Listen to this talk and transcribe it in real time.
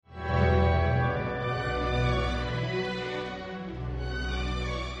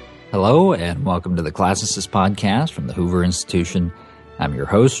Hello, and welcome to the Classicist Podcast from the Hoover Institution. I'm your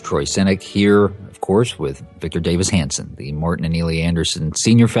host, Troy Sinek, here, of course, with Victor Davis Hanson, the Martin and Ely Anderson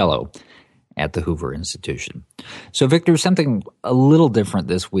Senior Fellow at the Hoover Institution. So, Victor, something a little different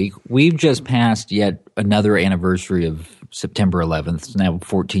this week. We've just passed yet another anniversary of September 11th. It's now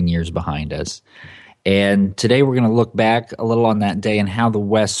 14 years behind us. And today we're going to look back a little on that day and how the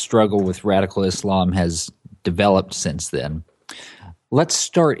West's struggle with radical Islam has developed since then. Let's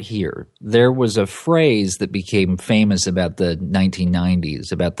start here. There was a phrase that became famous about the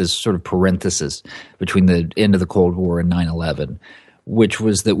 1990s, about this sort of parenthesis between the end of the Cold War and 9/11, which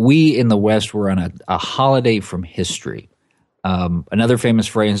was that we in the West were on a holiday from history. Another famous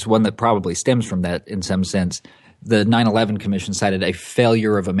phrase, one that probably stems from that in some sense, the 9/11 Commission cited a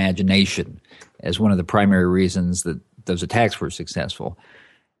failure of imagination as one of the primary reasons that those attacks were successful.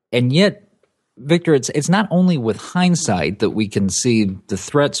 And yet, Victor, it's not only with hindsight that we can see the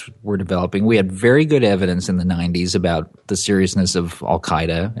threats we're developing. We had very good evidence in the 90s about the seriousness of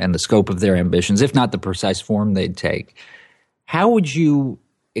al-Qaeda and the scope of their ambitions, if not the precise form they'd take. How would you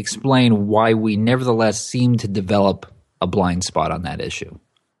explain why we nevertheless seem to develop a blind spot on that issue?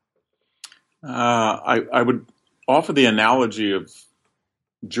 I would offer the analogy of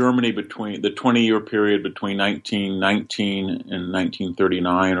Germany between the 20-year period between 1919 and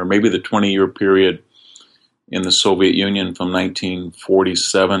 1939, or maybe the 20-year period in the Soviet Union from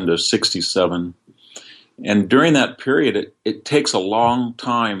 1947 to 67. And during that period, it takes a long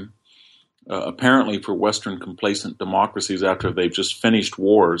time, apparently, for Western complacent democracies after they've just finished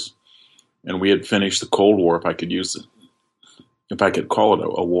wars, and we had finished the Cold War, if I could call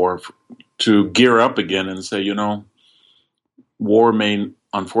it a war, to gear up again and say, war may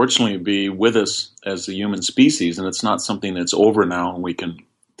unfortunately be with us as a human species, and it's not something that's over now, and we can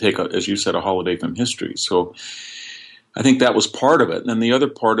take, as you said, a holiday from history. So I think that was part of it. And then the other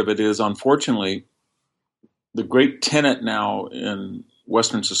part of it is, unfortunately, the great tenet now in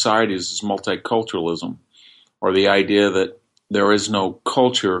Western societies is multiculturalism, or the idea that there is no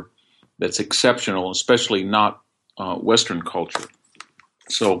culture that's exceptional, especially not Western culture.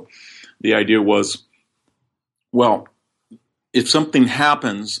 So the idea was, well, if something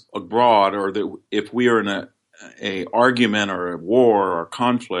happens abroad, or that if we are in a argument or a war or a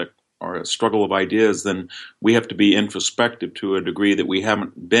conflict or a struggle of ideas, then we have to be introspective to a degree that we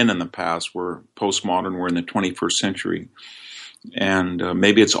haven't been in the past. We're postmodern. We're in the 21st century. And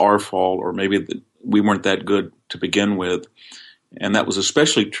maybe it's our fault, or maybe we weren't that good to begin with. And that was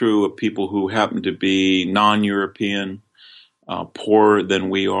especially true of people who happen to be non-European, poorer than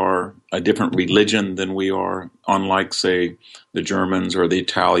we are, a different religion than we are, unlike, say, the Germans or the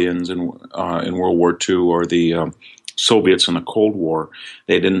Italians in World War II, or the Soviets in the Cold War.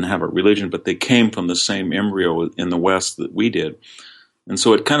 They didn't have a religion, but they came from the same embryo in the West that we did. And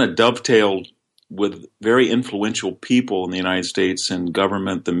so it kind of dovetailed with very influential people in the United States, in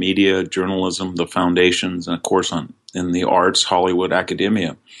government, the media, journalism, the foundations, and of course in the arts, Hollywood,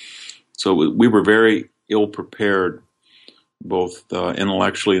 academia. So we were very ill-prepared, both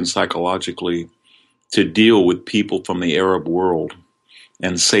intellectually and psychologically, to deal with people from the Arab world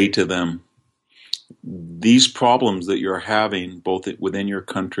and say to them, these problems that you're having, both within your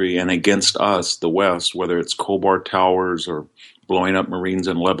country and against us, the West, whether it's Khobar Towers or blowing up Marines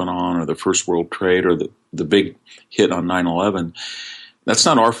in Lebanon or the First World Trade or the big hit on 9/11, that's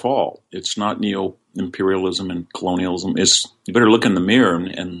not our fault. It's not neo-imperialism and colonialism. You better look in the mirror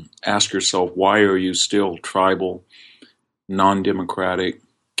and ask yourself, why are you still tribal, non-democratic,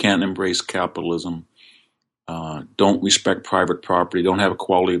 can't embrace capitalism, don't respect private property, don't have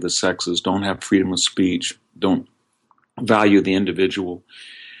equality of the sexes, don't have freedom of speech, don't value the individual,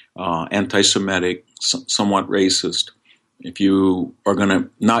 anti-Semitic, somewhat racist. If you are going to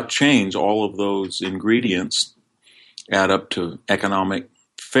not change, all of those ingredients add up to economic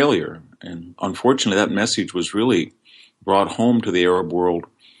failure. And unfortunately, that message was really brought home to the Arab world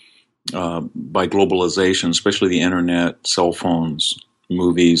by globalization, especially the internet, cell phones,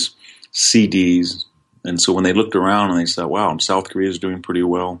 movies, CDs. And so when they looked around and they said, wow, South Korea is doing pretty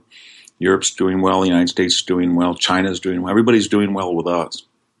well, Europe's doing well, the United States is doing well, China's doing well, everybody's doing well with us.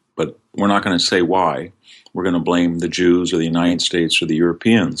 But we're not going to say why. We're going to blame the Jews or the United States or the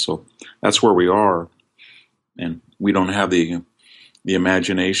Europeans. So that's where we are. And we don't have the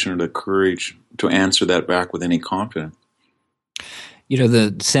imagination or the courage to answer that back with any confidence. You know,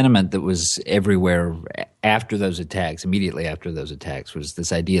 the sentiment that was everywhere after those attacks, immediately after those attacks, was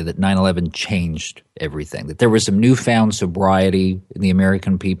this idea that 9/11 changed everything, that there was some newfound sobriety in the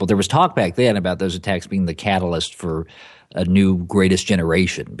American people. There was talk back then about those attacks being the catalyst for a new greatest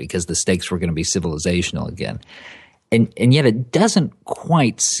generation because the stakes were going to be civilizational again. And yet it doesn't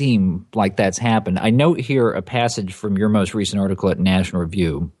quite seem like that's happened. I note here a passage from your most recent article at National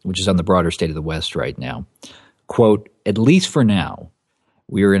Review, which is on the broader state of the West right now. Quote, "At least for now,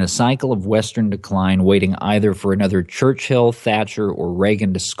 we are in a cycle of Western decline, waiting either for another Churchill, Thatcher, or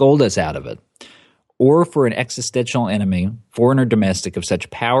Reagan to scold us out of it, or for an existential enemy, foreign or domestic, of such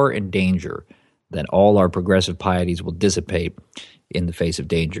power and danger that all our progressive pieties will dissipate in the face of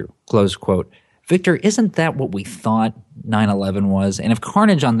danger." Close quote. Victor, isn't that what we thought 9/11 was? And if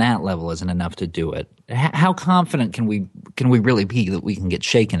carnage on that level isn't enough to do it, how confident can we really be that we can get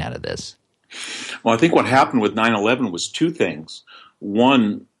shaken out of this? Well, I think what happened with 9/11 was two things.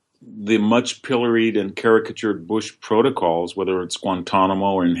 One, the much pilloried and caricatured Bush protocols, whether it's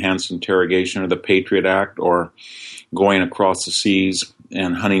Guantanamo or enhanced interrogation or the Patriot Act or going across the seas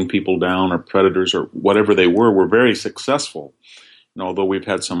and hunting people down or predators or whatever they were very successful. And although we've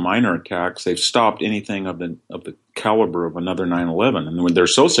had some minor attacks, they've stopped anything of the caliber of another 9/11. And when they're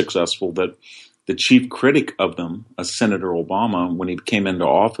so successful that the chief critic of them, Senator Obama, when he came into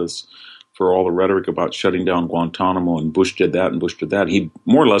office, for all the rhetoric about shutting down Guantanamo and Bush did that and Bush did that, he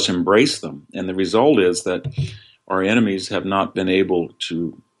more or less embraced them. And the result is that our enemies have not been able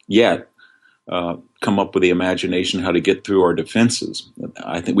to yet come up with the imagination how to get through our defenses.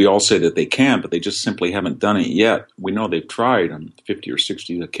 I think we all say that they can, but they just simply haven't done it yet. We know they've tried on 50 or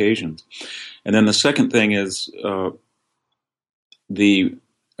 60 occasions. And then the second thing is the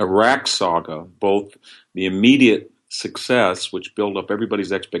Iraq saga, both the immediate success, which built up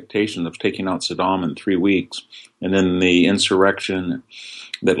everybody's expectation of taking out Saddam in 3 weeks, and then the insurrection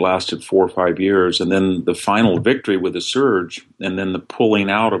that lasted 4 or 5 years, and then the final victory with the surge, and then the pulling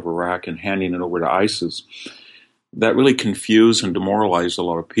out of Iraq and handing it over to ISIS. That really confused and demoralized a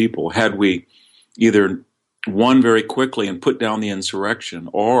lot of people. Had we either won very quickly and put down the insurrection,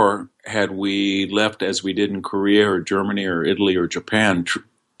 or had we left as we did in Korea or Germany or Italy or Japan,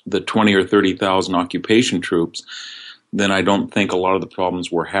 the 20 or 30,000 occupation troops, then I don't think a lot of the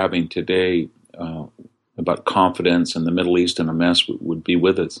problems we're having today about confidence in the Middle East and a mess would be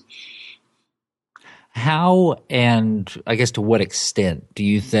with us. How, and I guess to what extent, do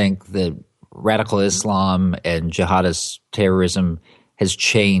you think that radical Islam and jihadist terrorism has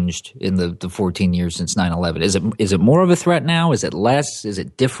changed in the 14 years since 9/11? Is it more of a threat now? Is it less? Is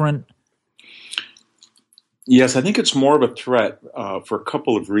it different? Yes, I think it's more of a threat for a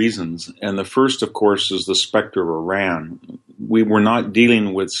couple of reasons. And the first, of course, is the specter of Iran. We were not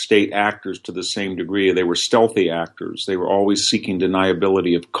dealing with state actors to the same degree. They were stealthy actors. They were always seeking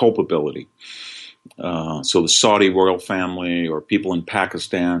deniability of culpability. So the Saudi royal family or people in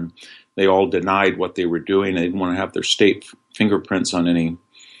Pakistan, they all denied what they were doing. They didn't want to have their state fingerprints on any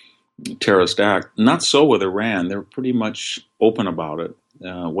terrorist act. Not so with Iran. They're pretty much open about it,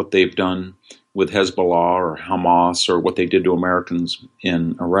 what they've done with Hezbollah or Hamas or what they did to Americans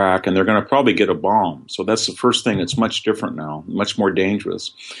in Iraq, and they're going to probably get a bomb. So that's the first thing. It's much different now, much more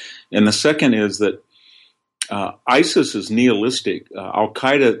dangerous. And the second is that ISIS is nihilistic.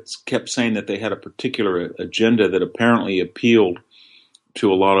 Al-Qaeda kept saying that they had a particular agenda that apparently appealed to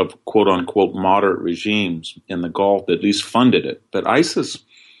a lot of quote-unquote moderate regimes in the Gulf that at least funded it. But ISIS,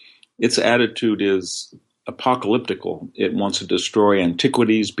 its attitude is apocalyptical. It wants to destroy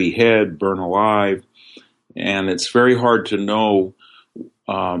antiquities, behead, burn alive, and it's very hard to know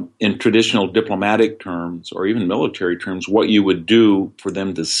in traditional diplomatic terms or even military terms what you would do for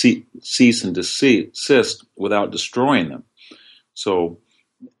them to cease and desist without destroying them. So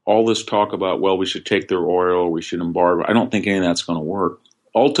all this talk about, well, we should take their oil, we should embargo, I don't think any of that's going to work.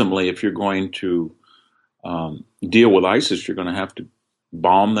 Ultimately, if you're going to deal with ISIS, you're going to have to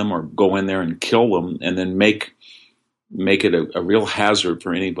bomb them or go in there and kill them and then make it a real hazard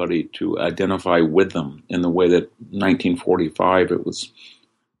for anybody to identify with them in the way that 1945 it was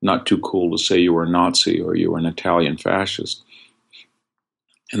not too cool to say you were a Nazi or you were an Italian fascist.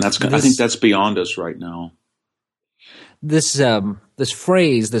 And I think that's beyond us right now. This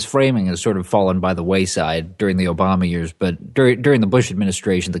framing has sort of fallen by the wayside during the Obama years, but during the Bush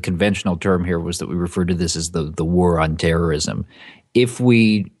administration, the conventional term here was that we referred to this as the war on terrorism. If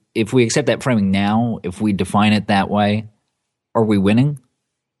we accept that framing now, if we define it that way, are we winning?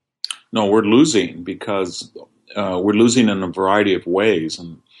 No, we're losing because we're losing in a variety of ways.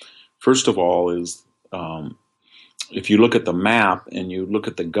 And first of all is if you look at the map and you look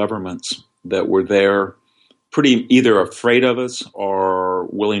at the governments that were there pretty either afraid of us or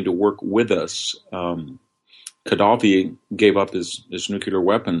willing to work with us Gaddafi gave up his nuclear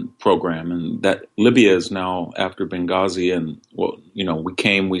weapon program, and that Libya is now, after Benghazi and,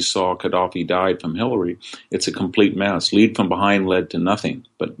 we saw Gaddafi died from Hillary. It's a complete mess. Lead from behind led to nothing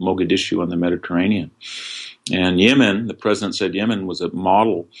but Mogadishu on the Mediterranean. And Yemen, the president said Yemen was a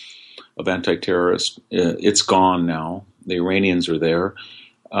model of anti-terrorist. It's gone now. The Iranians are there.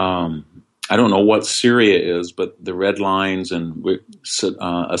 I don't know what Syria is, but the red lines and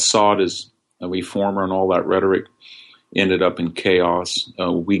Assad is a reformer and all that rhetoric ended up in chaos.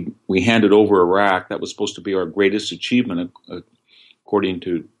 We handed over Iraq. That was supposed to be our greatest achievement, according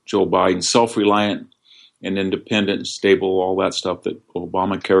to Joe Biden. Self-reliant and independent and stable, all that stuff that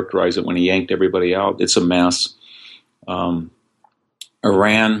Obama characterized it when he yanked everybody out. It's a mess.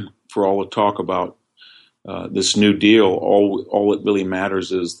 Iran, for all the talk about this New Deal, all it really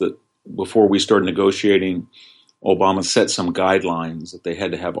matters is that before we started negotiating, Obama set some guidelines that they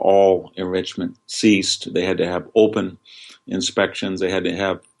had to have all enrichment ceased. They had to have open inspections. They had to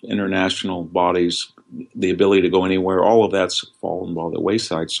have international bodies, the ability to go anywhere. All of that's fallen by the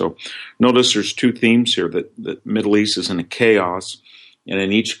wayside. So notice there's two themes here, that the Middle East is in a chaos. And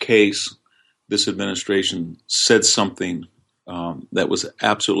in each case, this administration said something that was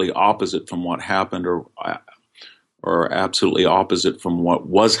absolutely opposite from what happened or absolutely opposite from what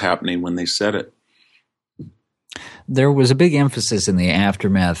was happening when they said it. There was a big emphasis in the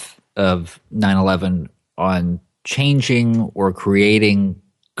aftermath of 9/11 on changing or creating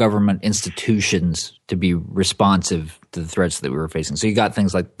government institutions to be responsive to the threats that we were facing. So you got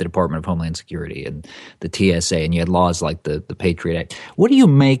things like the Department of Homeland Security and the TSA, and you had laws like the Patriot Act. What do you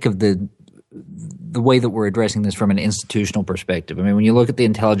make of the way that we're addressing this from an institutional perspective? I mean, when you look at the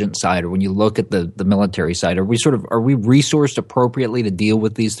intelligence side or when you look at the military side, are we resourced appropriately to deal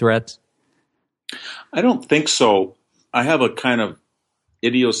with these threats? I don't think so. I have a kind of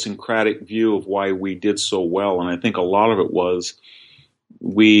idiosyncratic view of why we did so well, and I think a lot of it was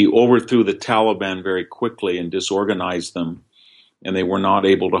we overthrew the Taliban very quickly and disorganized them, and they were not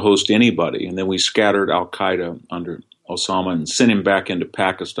able to host anybody. And then we scattered al-Qaeda under Osama and sent him back into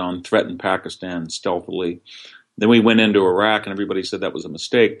Pakistan, threatened Pakistan stealthily. Then we went into Iraq, and everybody said that was a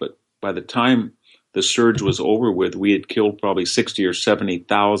mistake. But by the time the surge was over with, we had killed probably 60 or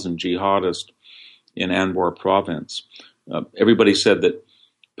 70,000 jihadists in Anbar province. Everybody said that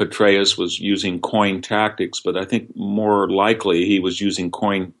Petraeus was using coin tactics, but I think more likely he was using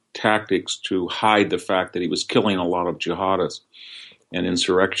coin tactics to hide the fact that he was killing a lot of jihadists and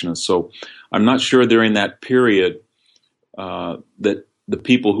insurrectionists. So I'm not sure during that period that the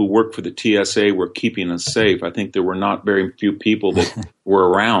people who worked for the TSA were keeping us safe. I think there were not very few people that were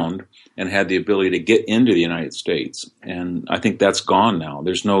around and had the ability to get into the United States. And I think that's gone now.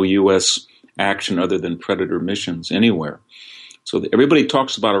 There's no U.S. action other than predator missions anywhere. So everybody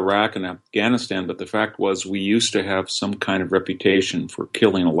talks about Iraq and Afghanistan, but the fact was we used to have some kind of reputation for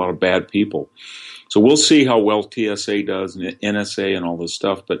killing a lot of bad people. So we'll see how well TSA does and NSA and all this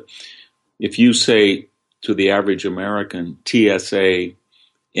stuff. But if you say to the average American, TSA,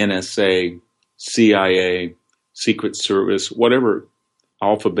 NSA, CIA, Secret Service, whatever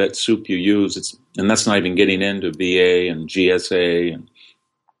alphabet soup you use, and that's not even getting into VA and GSA and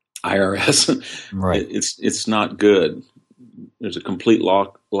IRS. Right. It's not good. There's a complete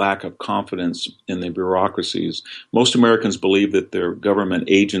lack of confidence in the bureaucracies. Most Americans believe that their government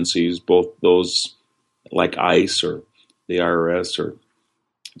agencies, both those like ICE or the IRS or,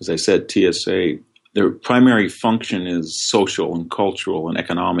 as I said, TSA, their primary function is social and cultural and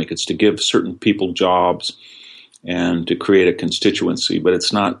economic. It's to give certain people jobs and to create a constituency, but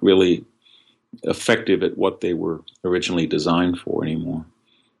it's not really effective at what they were originally designed for anymore.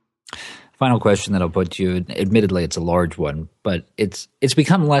 Final question that I'll put to you. Admittedly, it's a large one, but it's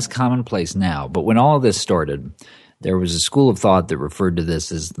become less commonplace now. But when all of this started, there was a school of thought that referred to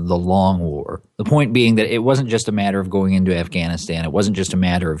this as the long war. The point being that it wasn't just a matter of going into Afghanistan. It wasn't just a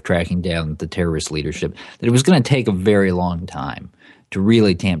matter of tracking down the terrorist leadership, that it was going to take a very long time to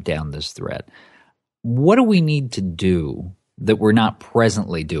really tamp down this threat. What do we need to do that we're not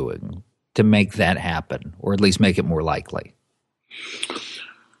presently doing to make that happen, or at least make it more likely?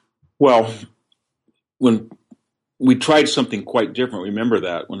 Well, when we tried something quite different, remember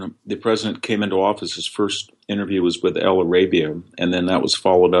that when the president came into office, his first interview was with El Arabia, and then that was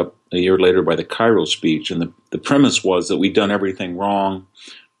followed up a year later by the Cairo speech. And the premise was that we'd done everything wrong.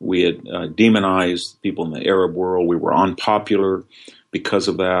 We had demonized people in the Arab world. We were unpopular because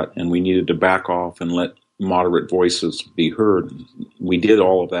of that, and we needed to back off and let moderate voices be heard. We did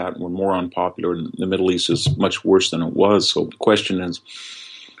all of that, and we're more unpopular, and the Middle East is much worse than it was. So the question is,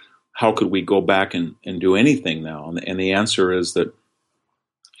 how could we go back and do anything now? And the answer is that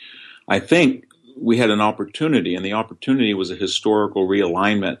I think we had an opportunity, and the opportunity was a historical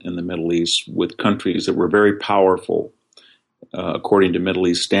realignment in the Middle East with countries that were very powerful according to Middle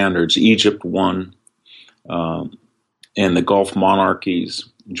East standards. Egypt won, and the Gulf monarchies,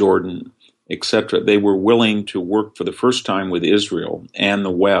 Jordan, etc. They were willing to work for the first time with Israel and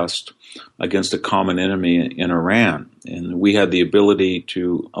the West against a common enemy in Iran. And we had the ability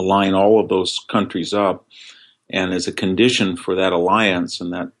to align all of those countries up. And as a condition for that alliance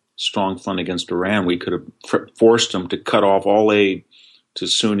and that strong front against Iran, we could have forced them to cut off all aid to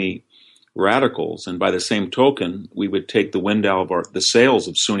Sunni radicals. And by the same token, we would take the wind out of the sails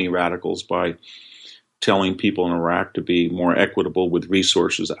of Sunni radicals by telling people in Iraq to be more equitable with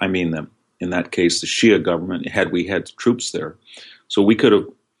resources. I mean them. In that case, the Shia government, had we had troops there. So we could have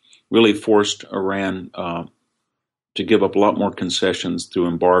really forced Iran to give up a lot more concessions through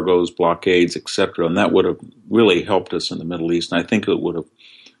embargoes, blockades, etc., and that would have really helped us in the Middle East. And I think it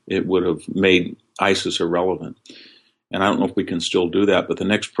would have made ISIS irrelevant. And I don't know if we can still do that, but the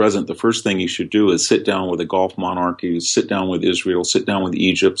next president, the first thing he should do is sit down with the Gulf monarchies, sit down with Israel, sit down with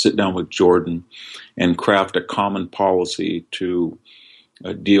Egypt, sit down with Jordan, and craft a common policy to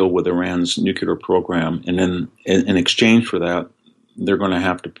deal with Iran's nuclear program. And then in exchange for that, they're going to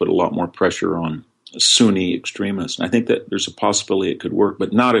have to put a lot more pressure on Sunni extremists. And I think that there's a possibility it could work,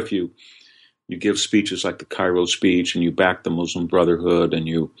 but not if you give speeches like the Cairo speech and you back the Muslim Brotherhood and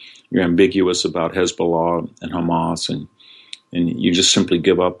you're ambiguous about Hezbollah and Hamas and you just simply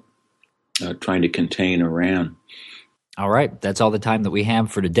give up trying to contain Iran. All right. That's all the time that we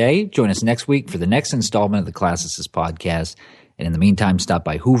have for today. Join us next week for the next installment of the Classicist Podcast. And in the meantime, stop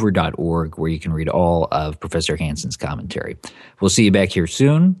by hoover.org where you can read all of Professor Hanson's commentary. We'll see you back here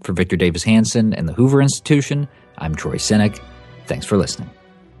soon. For Victor Davis Hanson and the Hoover Institution, I'm Troy Senek. Thanks for listening.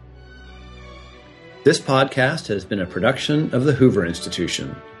 This podcast has been a production of the Hoover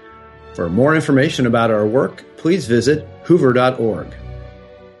Institution. For more information about our work, please visit hoover.org.